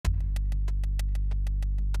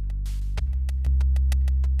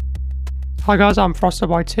Hi guys, I'm Frosted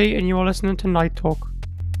YT and you are listening to Night Talk.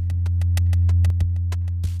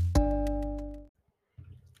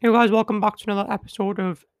 Hey guys, welcome back to another episode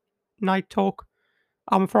of Night Talk.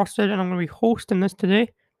 I'm Frosted and I'm going to be hosting this today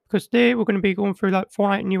because today we're going to be going through that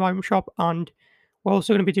Fortnite new item shop and we're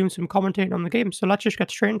also going to be doing some commentating on the game. So let's just get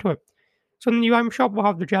straight into it. So in the new item shop, we'll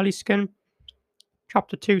have the Jelly skin,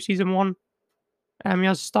 Chapter 2, Season 1. He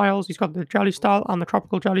has styles. He's got the Jelly style and the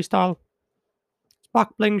Tropical Jelly style. It's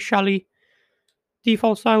back bling, Shelly,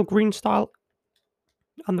 default style, green style,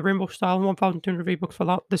 and the Rainbow style, 1,200 V-Bucks for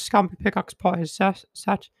that. The Scampy Pickaxe part is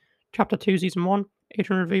set. Chapter 2, Season 1,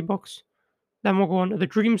 800 V-Bucks. Then we'll go on to the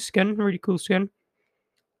Dream skin, really cool skin.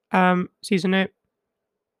 Season 8,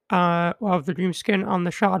 we'll have the Dream skin and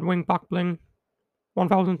the Shattered Wing back bling,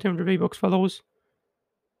 1,200 V-Bucks for those.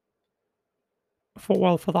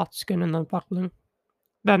 For that skin and the back bling.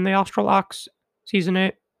 Then the Astral Axe, Season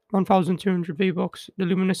 8, 1,200 V-Bucks. The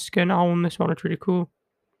Luminous skin, I own this one, it's really cool.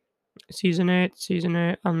 Season 8,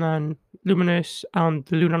 and then Luminous and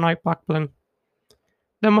the Lunar Night back bling.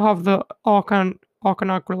 Then we'll have the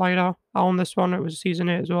Arcana Glider. I own this one, it was Season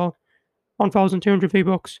 8 as well. 1,200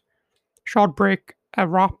 V-Bucks. Shard Break, a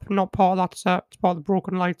wrap, not part of that set. It's part of the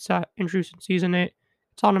Broken Light set, introduced in Season 8.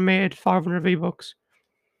 It's animated, 500 V-Bucks.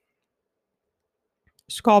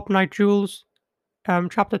 Scarp Night Jewels,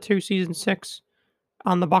 Chapter 2, Season 6.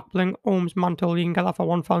 And the back bling, Ohm's Mantle. You can get that for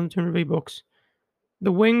 1,200 V-Bucks.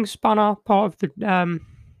 The Wing Spanner, part of the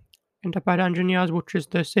Interped Engineers, which is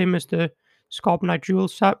the same as the Scarp Night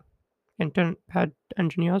Jewels set. Interped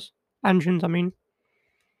Engineers. Engines, I mean.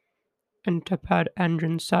 Interped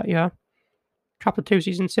Engines set, yeah. Chapter 2,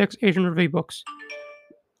 Season 6, 800 V-Bucks.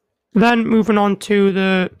 Then moving on to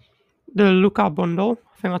the Luca bundle.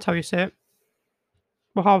 I think that's how you say it.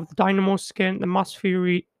 We'll have the Dynamo skin, the Mass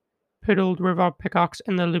Fury Piddled River Pickaxe,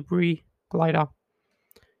 and the Libri Glider.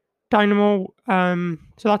 Dynamo, so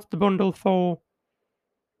that's the bundle for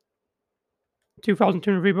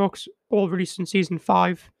 2,200 V-Bucks, all released in Season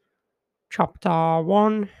 5. Chapter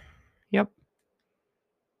 1, yep.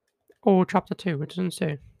 Or Chapter 2, it doesn't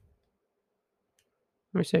say.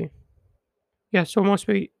 Let me see. Yeah, so it must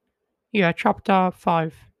be, yeah, Chapter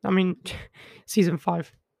 5. I mean, Season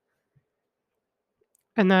 5.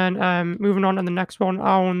 And then moving on to the next one,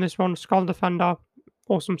 I own this one, Skull Defender,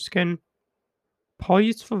 awesome skin.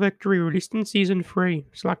 Poised for Victory, released in Season 3,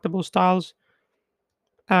 selectable styles.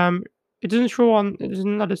 It doesn't show on, it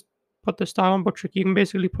doesn't let us put the style on, but you can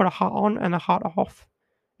basically put a hat on and a hat off.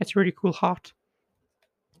 It's a really cool hat.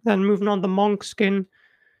 Then moving on, the Monk skin,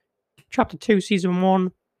 Chapter 2, Season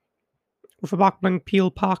 1, with a back bling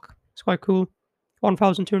peel pack. It's quite cool.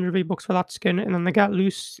 1,200 V-Bucks for that skin. And then the Get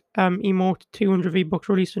Loose emote, 200 V-Bucks,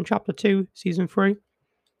 released in Chapter 2, Season 3.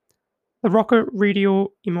 The Rocket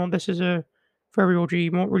Radio emote, this is a very OG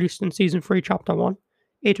emote, released in Season 3, Chapter 1.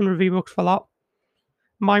 800 V-Bucks for that.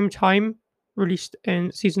 Mime Time, released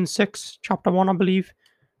in Season 6, Chapter 1, I believe.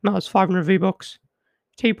 And that was 500 V-Bucks.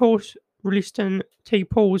 T-Pose, released in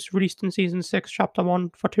Season 6, Chapter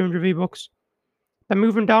 1 for 200 V-Bucks. Then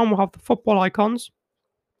moving down, we'll have the Football Icons.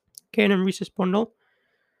 Kane and Reese's bundle.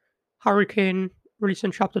 Hurricane, released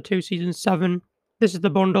in Chapter 2, Season 7. This is the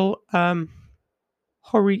bundle.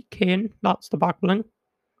 Hurricane, that's the back bling.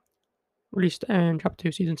 Released in Chapter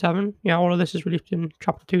 2, Season 7. Yeah, all of this is released in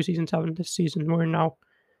Chapter 2, Season 7. This season we're in now.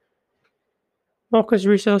 Marcus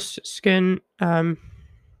Resource skin. And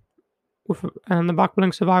the back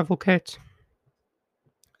bling survival kit.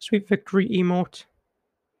 Sweet Victory emote.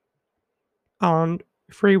 And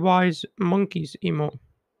Free Wise Monkeys emote.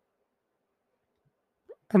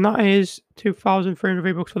 And that is 2,300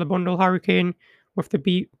 V-Bucks for the bundle. Hurricane with the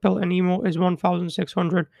built-in emote is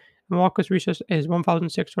 1,600. And Marcus Resource is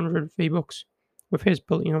 1,600 V-Bucks with his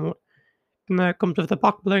built-in emote. And there comes with the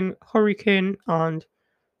back bling, Hurricane, and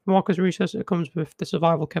Marcus Resource. It comes with the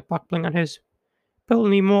survival kit back bling and his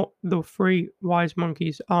built-in emote, the Free Wise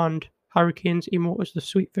Monkeys, and Hurricane's emote is the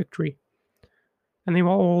Sweet Victory. And they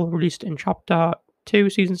were all released in Chapter 2,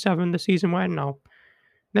 Season 7, the season we're in now.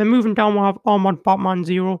 Then moving down, we'll have Armored Batman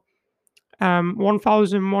Zero.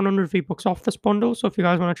 1,100 V-Bucks off this bundle. So if you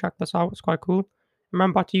guys want to check this out, it's quite cool.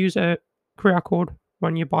 Remember to use a creator code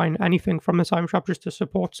when you're buying anything from this item shop just to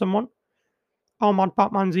support someone. Armored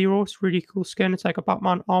Batman Zero. It's a really cool skin. It's like a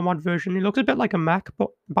Batman armored version. He looks a bit like a mech,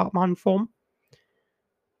 but Batman form.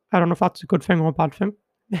 I don't know if that's a good thing or a bad thing.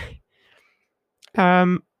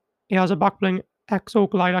 He has a back bling Exo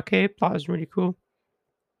Glider cape. That is really cool.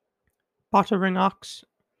 Battering Axe.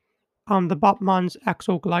 And the Batman's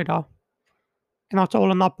Exo Glider. And that's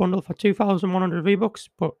all in that bundle for 2,100 V-Bucks,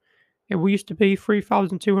 but it used to be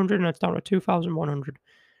 3,200 and it's down to 2,100.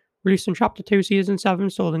 Released in Chapter 2, Season 7,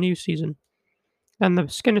 so the new season. Then the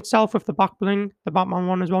skin itself with the back bling, the Batman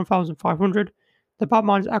one is 1,500. The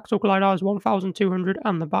Batman's Exoglider is 1,200,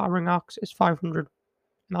 and the Battering Axe is 500.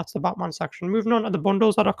 And that's the Batman section. Moving on to the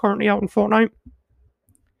bundles that are currently out in Fortnite.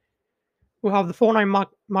 We have the Fortnite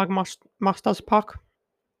Masters pack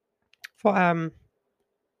for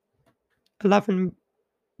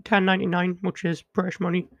 11.10.99, which is British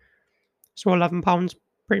money. So £11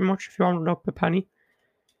 pretty much if you round it up a penny.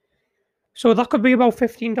 So that could be about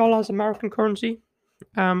 $15 American currency.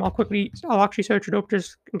 I'll actually search it up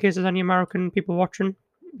just in case there's any American people watching,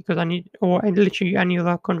 because I need, or literally any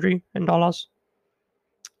other country in dollars.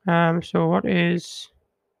 So what is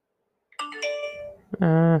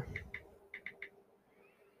I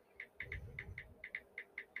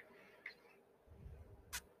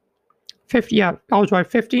was right,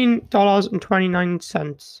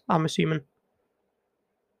 $15.29, I'm assuming.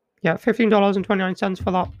 Yeah, $15.29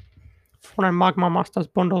 for that Fortnite Magma Masters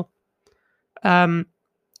bundle.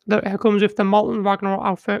 It comes with the Molten Ragnarok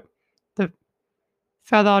outfit, the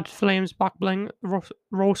Feathered Flames back bling,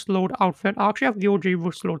 Roast Load outfit. I actually have the OG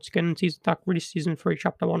Roast Load skin that released season 3,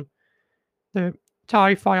 chapter 1. The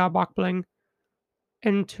TIE Fire back bling,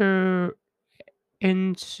 Incinerator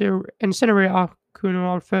Kuno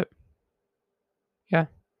outfit. Yeah.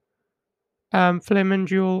 Flaming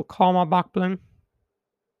Jewel Karma back bling.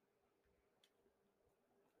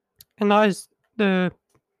 And that is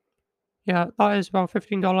about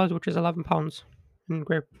 $15, which is £11 in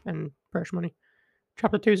British money.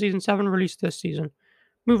 Chapter 2, Season 7, released this season.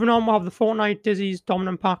 Moving on, we'll have the Fortnite Dizzy's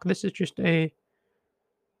Dominant Pack. This is just it's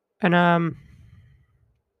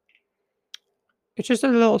just a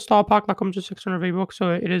little star pack that comes with 600 V-Bucks, so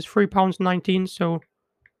it is £3.19, so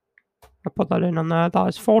I put that in on there. That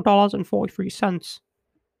is $4.43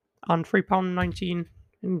 and £3.19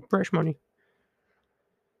 in British money.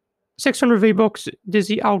 600 V-Bucks,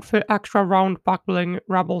 Dizzy outfit, extra round back bling,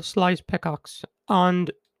 Rebel Slice pickaxe. And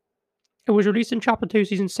it was released in Chapter 2,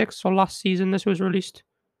 Season 6, so last season this was released.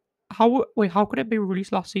 How could it be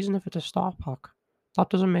released last season if it's a star pack? That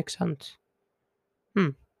doesn't make sense.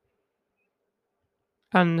 And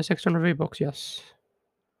the 600 V-Bucks, yes.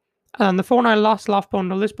 And the Fortnite Last Laugh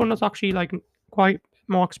bundle. This bundle's actually like quite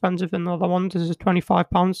more expensive than the other ones. This is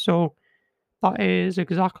 £25, so that is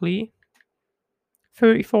exactly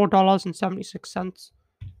 $34.76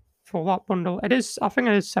 for that bundle. I think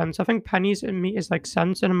it is cents. I think pennies in me is like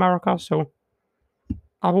cents in America, so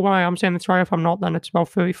I hope I am saying this right. If I'm not, then it's about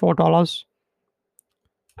 $34.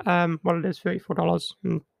 Well, it is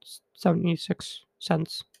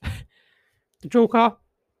 $34.76. The Joker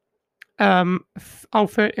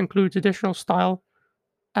outfit includes additional style.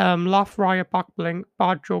 Laugh Riot back bling,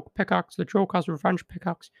 Bad Joke pickaxe, the Joker's Revenge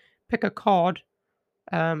pickaxe, pick a card,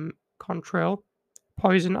 contrail.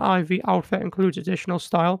 Poison Ivy outfit includes additional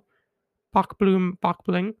style. Back Bloom back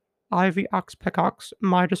bling, Ivy Axe pickaxe,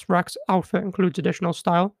 Midas Rex outfit includes additional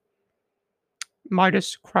style.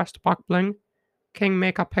 Midas Crest back bling,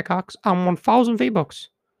 Kingmaker pickaxe, and 1,000 V-Bucks.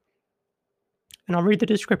 And I'll read the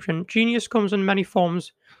description. Genius comes in many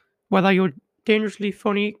forms, whether you're dangerously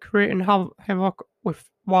funny, creating havoc with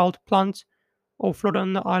wild plants, or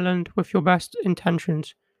flooding the island with your best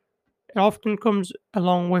intentions. It often comes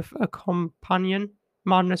along with a companion.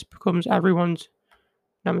 Madness becomes everyone's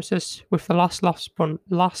nemesis with the Last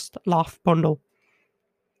Laugh bundle.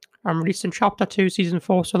 Released in Chapter 2, Season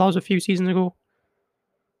 4, so that was a few seasons ago.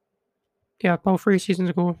 Yeah, about 3 seasons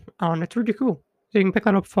ago, and it's really cool. So you can pick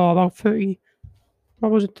that up for about 30.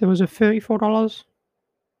 What was it? There was a $34?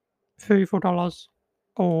 $34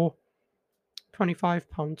 or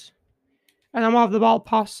 £25. And then we'll have the Battle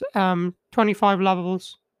Pass, 25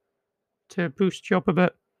 levels to boost you up a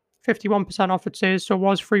bit. 51% off, it says. So it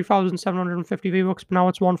was 3,750 V-Bucks, but now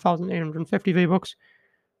it's 1,850 V-Bucks.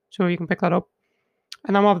 So you can pick that up.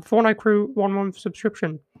 And then we'll have the Fortnite Crew 1 month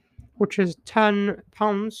subscription, which is £10.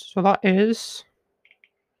 So that is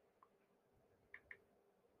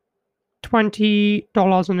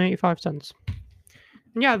 $20.85.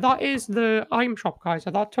 And yeah, that is the item shop, guys.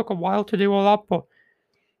 So that took a while to do all that, but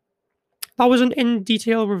that was an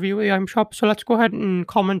in-detail review of the item shop. So let's go ahead and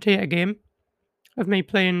commentate a game of me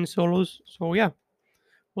playing solos. So yeah,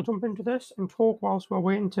 we'll jump into this and talk whilst we're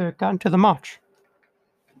waiting to get into the match.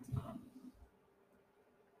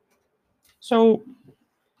 So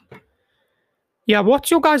yeah,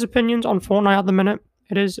 what's your guys' opinions on Fortnite at the minute?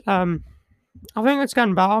 It is, I think it's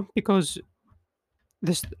getting better because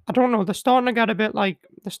I don't know, they're starting to get a bit like,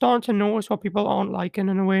 they're starting to notice what people aren't liking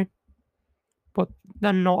in a way, but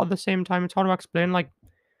they're not at the same time. It's hard to explain. Like,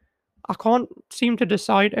 I can't seem to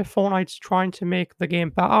decide if Fortnite's trying to make the game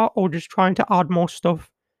better or just trying to add more stuff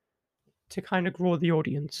to kind of grow the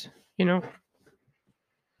audience, you know?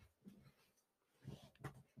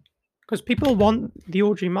 Because people want the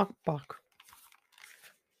OG map back.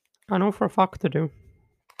 I know for a fact they do.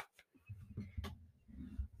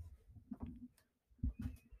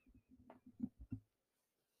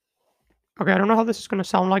 Okay, I don't know how this is going to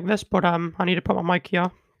sound like this, but I need to put my mic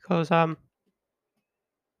here because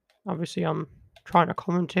obviously I'm trying to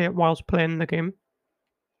commentate whilst playing the game.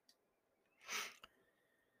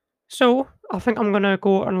 So I think I'm going to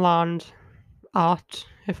go and land at,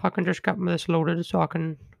 if I can just get this loaded so I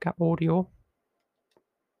can get audio.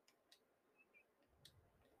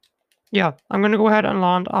 Yeah, I'm going to go ahead and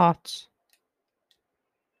land at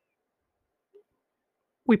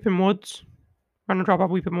Weeping Woods. I'm going to drop at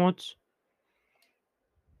Weeping Woods.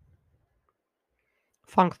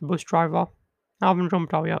 Thank the bus driver. I haven't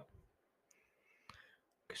jumped out yet.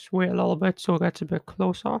 Just wait a little bit so it gets a bit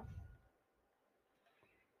closer.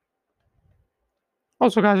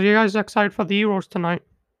 Also, guys, are you guys excited for the Euros tonight?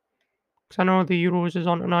 Because I know the Euros is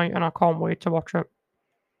on tonight and I can't wait to watch it.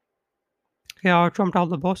 Yeah, I jumped out of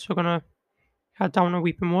the bus. We're going to head down to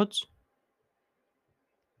Weeping Woods.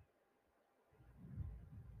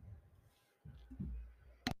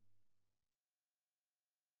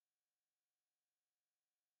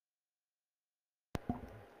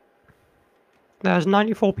 There's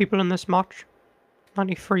 94 people in this match.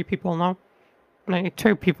 93 people now.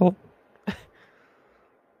 92 people.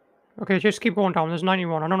 Okay, just keep going down. There's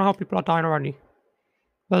 91. I don't know how people are dying already.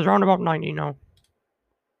 There's around about 90 now.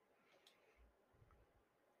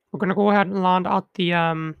 We're gonna go ahead and land at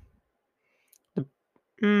we'll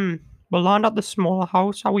land at the smaller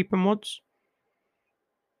house at Weeping Woods.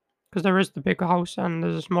 Because there is the bigger house and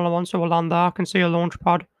there's a smaller one, so we'll land there. I can see a launch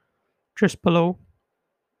pad just below.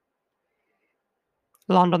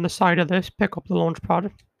 Land on the side of this, pick up the launch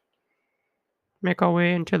pad. Make our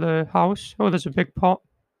way into the house. Oh, there's a big pot.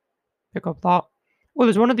 Pick up that. Oh,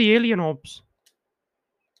 there's one of the alien orbs.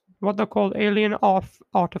 What they're called, alien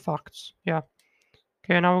artifacts. Yeah.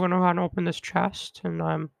 Okay, now we're gonna go ahead and open this chest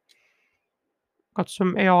and got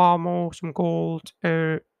some AR ammo, some gold,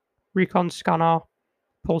 recon scanner,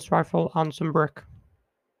 pulse rifle, and some brick.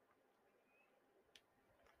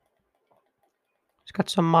 Let's get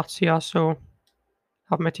some mats here, so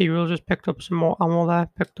have materials. Just picked up some more ammo there,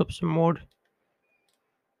 picked up some wood.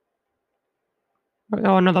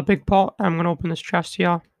 Oh, another big pot. I'm gonna open this chest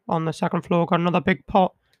here on the second floor. Got another big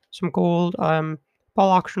pot, some gold,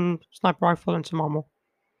 ball action, sniper rifle, and some ammo.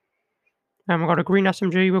 And we've got a green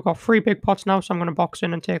SMG. We've got 3 big pots now, so I'm gonna box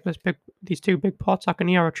in and take these 2 big pots. I can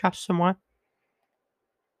hear a chest somewhere.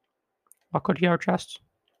 I could hear a chest.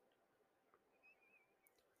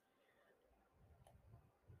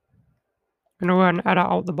 I'm gonna go ahead and edit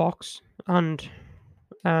out the box and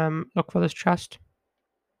look for this chest.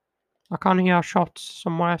 I can hear shots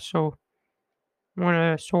somewhere, so I'm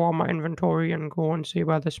gonna sort out my inventory and go and see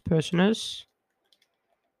where this person is.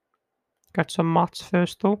 Get some mats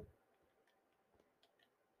first, though.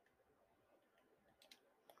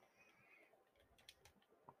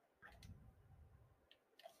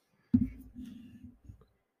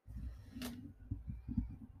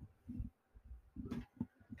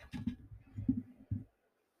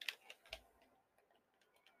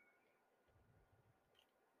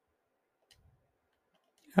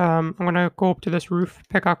 I'm gonna go up to this roof,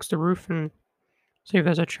 pickaxe the roof, and see if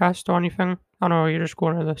there's a chest or anything. Oh no, you're just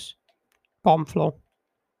going to this bottom floor.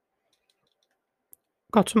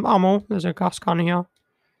 Got some ammo. There's a gas can here.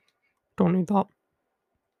 Don't need that.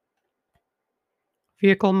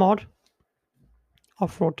 Vehicle mod.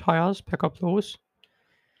 Off-road tires. Pick up those.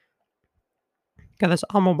 Get this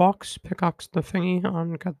ammo box. Pickaxe the thingy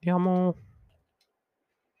and get the ammo.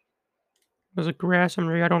 There's a grey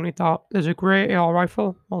SMG. I don't need that. There's a grey AR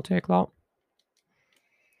rifle. I'll take that.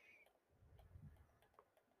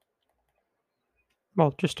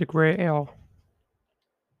 Well, just a grey AR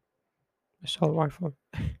assault rifle.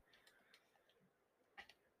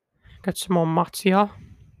 Get some more mats here.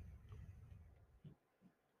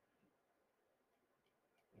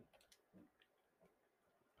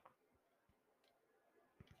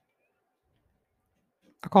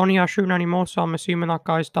 I can't hear shooting anymore, so I'm assuming that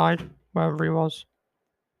guy's died, wherever he was.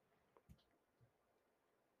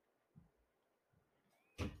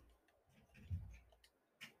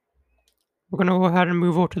 We're gonna go ahead and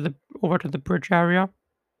move over to the bridge area.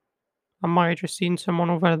 I might have just seen someone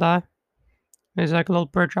over there. There's like a little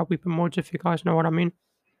bridge at Weeping Woods, if you guys know what I mean.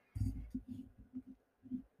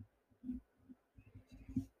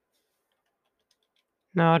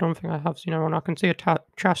 No, I don't think I have seen anyone. I can see a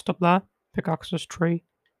chest up there. Pickaxe this tree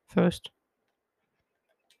first.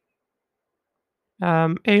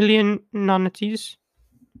 Alien nanities.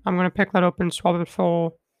 I'm gonna pick that up and swap it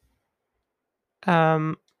for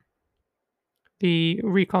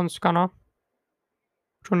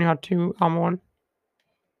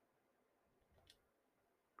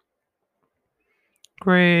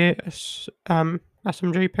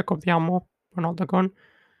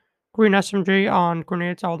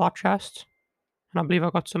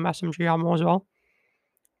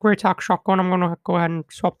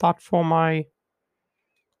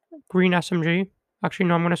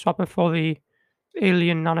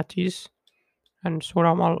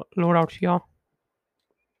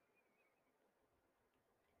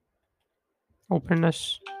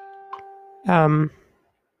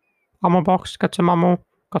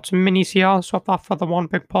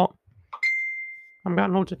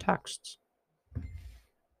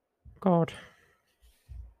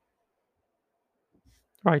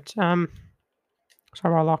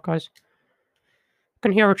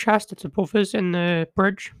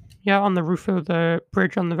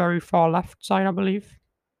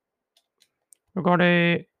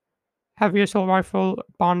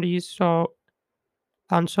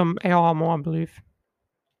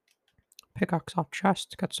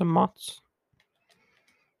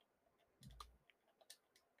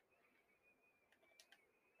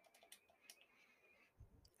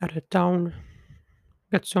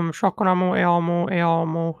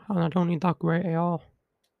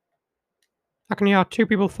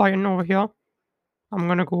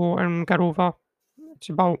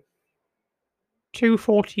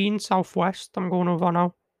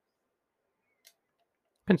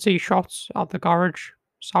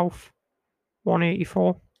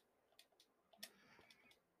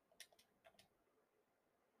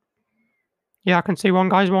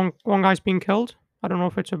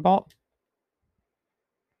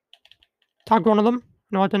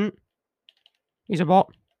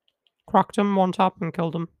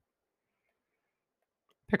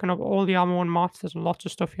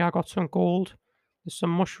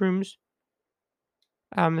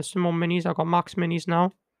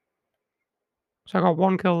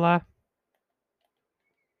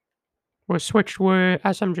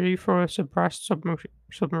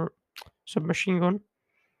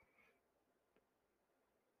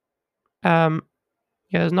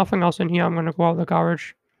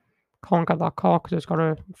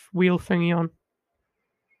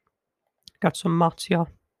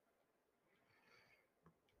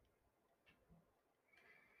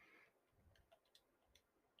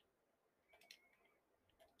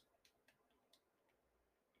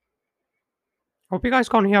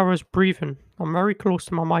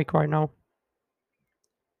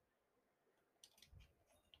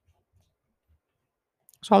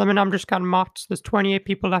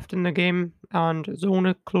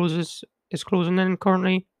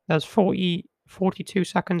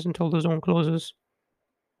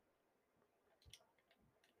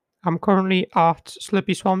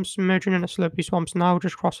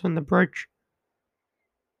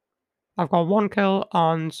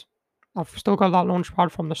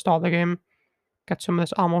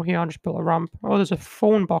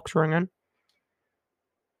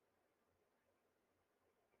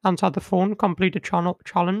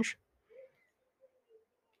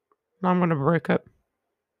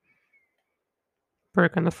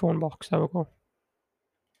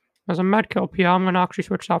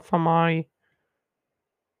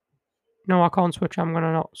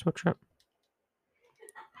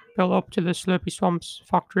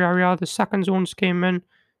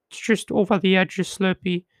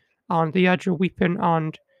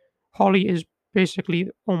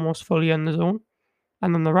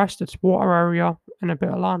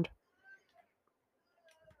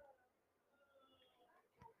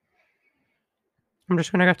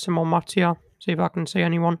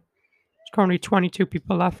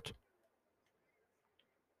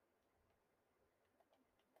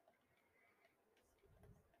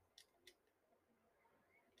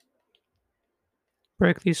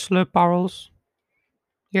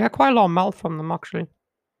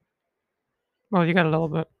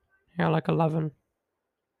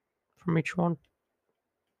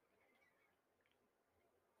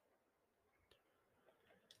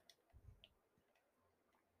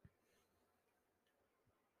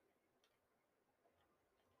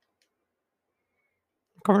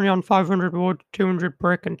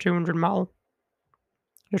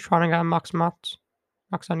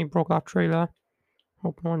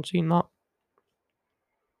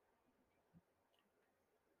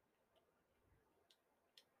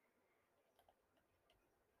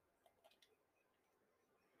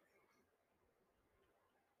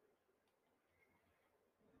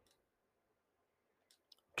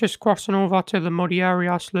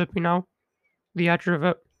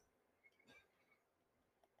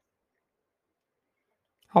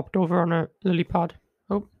Hopped over on a lily pad.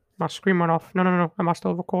 Oh, my screen went off. No. Am I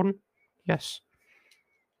still recording? Yes.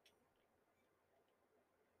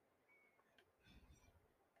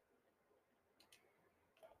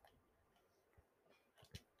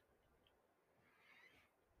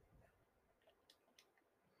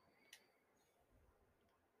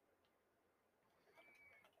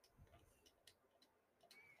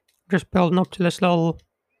 Just building up to this little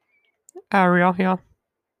area here.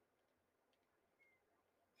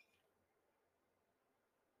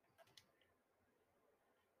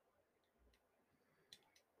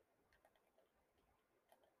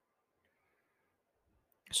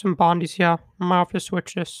 Some bandies here. I might have to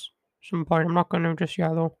switch this some point. I'm not going to just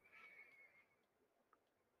yet though.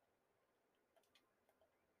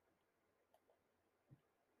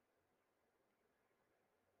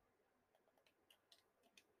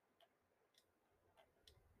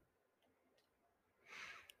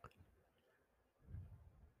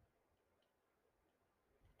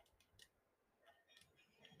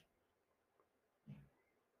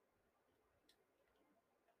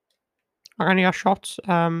 I can hear shots.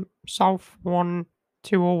 South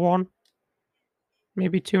 1201.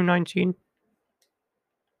 Maybe 219.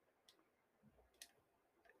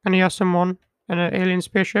 And hear someone in an alien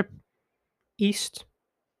spaceship. East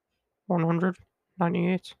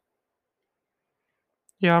 198.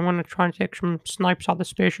 Yeah, I'm going to try and take some snipes at the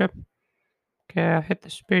spaceship. Okay, I hit the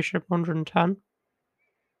spaceship 110.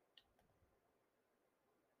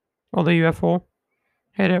 Or the UFO.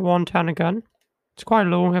 Hit it 110 again. It's quite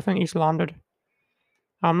low. I think he's landed.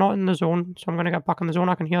 I'm not in the zone, so I'm going to get back in the zone.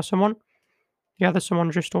 I can hear someone. Yeah, there's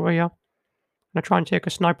someone just over here. I'm going to try and take a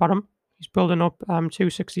snipe at him. He's building up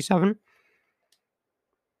 267.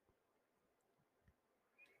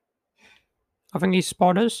 I think he's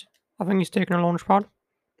spotted us. I think he's taking a launch pad.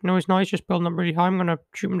 No, he's not. He's just building up really high. I'm going to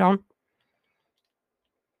shoot him down.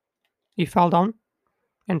 He fell down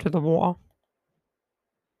into the water.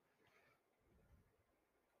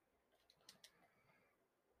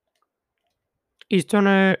 He's done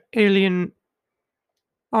a alien.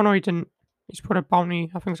 Oh no, he didn't. He's put a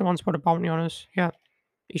bounty. I think someone's put a bounty on us. Yeah.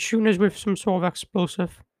 He's shooting us with some sort of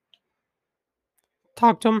explosive.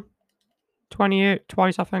 Tagged him. 28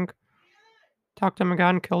 twice, I think. Tagged him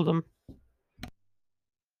again, killed him.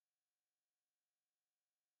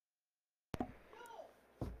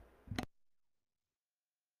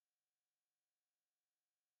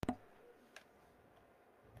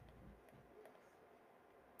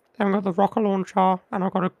 Then I've got the rocket launcher, and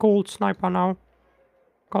I've got a gold sniper now.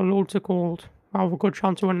 Got loads of gold. I have a good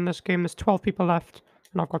chance of winning this game. There's 12 people left,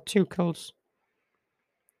 and I've got 2 kills.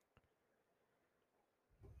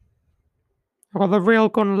 I've got the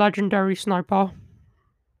railgun legendary sniper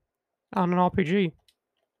and an RPG.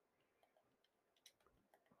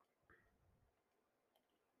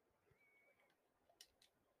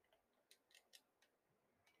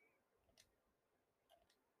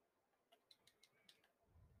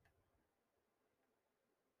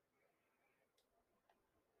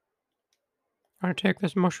 I'm gonna take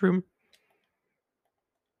this mushroom.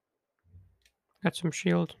 Get some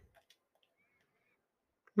shield.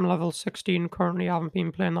 I'm level 16 currently. I haven't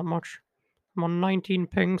been playing that much. I'm on 19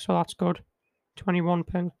 ping, so that's good. 21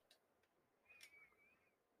 ping.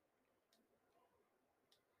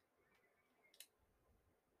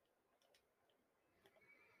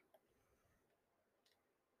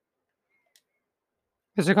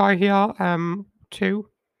 There's a guy here, 2.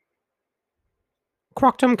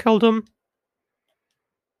 Cracked him, killed him.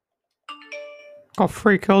 Got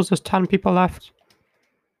 3 kills, there's 10 people left.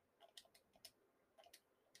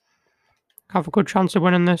 Have a good chance of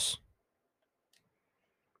winning this.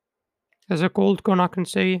 There's a gold gun I can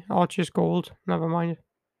see. Oh, it's just gold. Never mind.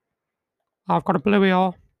 I've got a blue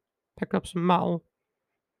AR. Picked up some metal.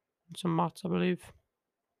 And some mats, I believe.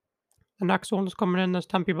 The next one's coming in. There's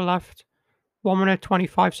 10 people left. 1 minute,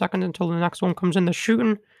 25 seconds until the next one comes in. They're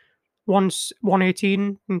shooting.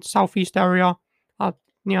 118 in southeast area at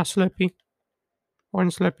near Slurpee. Or in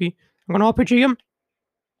Slurpee. I'm going to RPG him.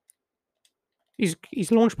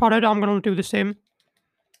 He's launch padded. I'm going to do the same.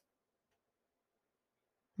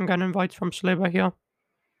 I'm getting invites from Sliver here.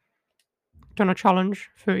 Done a challenge.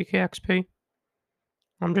 30k XP.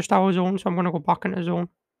 I'm just out of zone, so I'm going to go back into zone.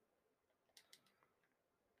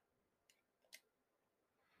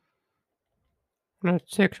 I'm going to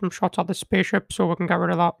take some shots at the spaceship so we can get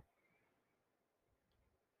rid of that.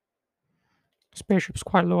 Spaceship's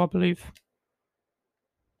quite low, I believe.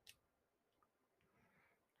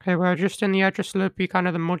 Okay, we're just in the edge of Slurpee, kind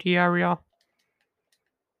of the muddy area.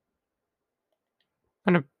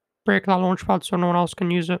 I'm going to break that launch pad so no one else can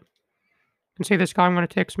use it. You can see this guy, I'm going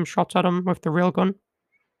to take some shots at him with the railgun.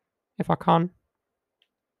 if I can.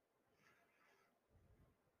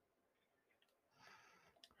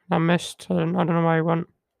 I missed. I don't know where I went.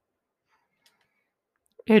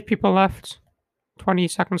 8 people left. 20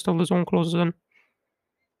 seconds till the zone closes in.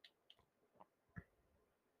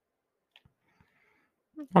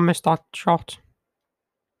 I missed that shot.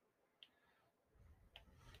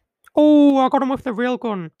 Oh, I got him with the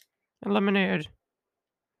railgun. Eliminated.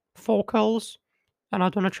 4 kills. And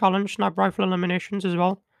I've done a challenge, sniper rifle eliminations as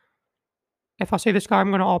well. If I see this guy, I'm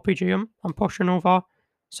going to RPG him. I'm pushing over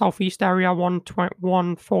southeast area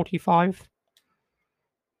 145.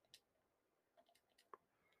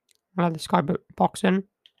 I'll let this guy box in. I'm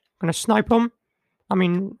going to snipe him.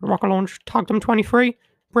 Rocket launch. Tagged him 23.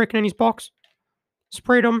 Breaking in his box.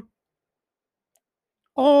 Sprayed him.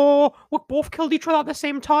 Oh, we both killed each other at the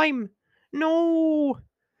same time. No.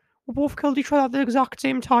 We both killed each other at the exact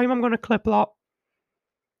same time. I'm going to clip that.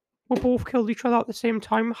 We both killed each other at the same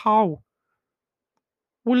time. How?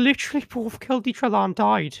 We literally both killed each other and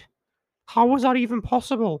died. How was that even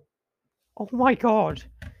possible? Oh my god.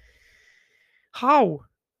 How?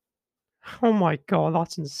 Oh my god,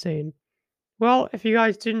 that's insane. Well, if you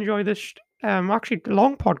guys did enjoy this, actually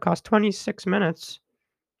long podcast, 26 minutes,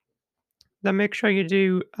 then make sure you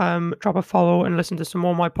do drop a follow and listen to some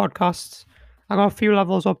more of my podcasts. I got a few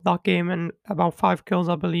levels up that game and about 5 kills,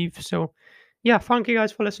 I believe. So, yeah, thank you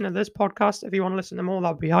guys for listening to this podcast. If you want to listen to more,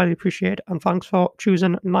 that would be highly appreciated. And thanks for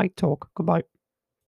choosing Night Talk. Goodbye.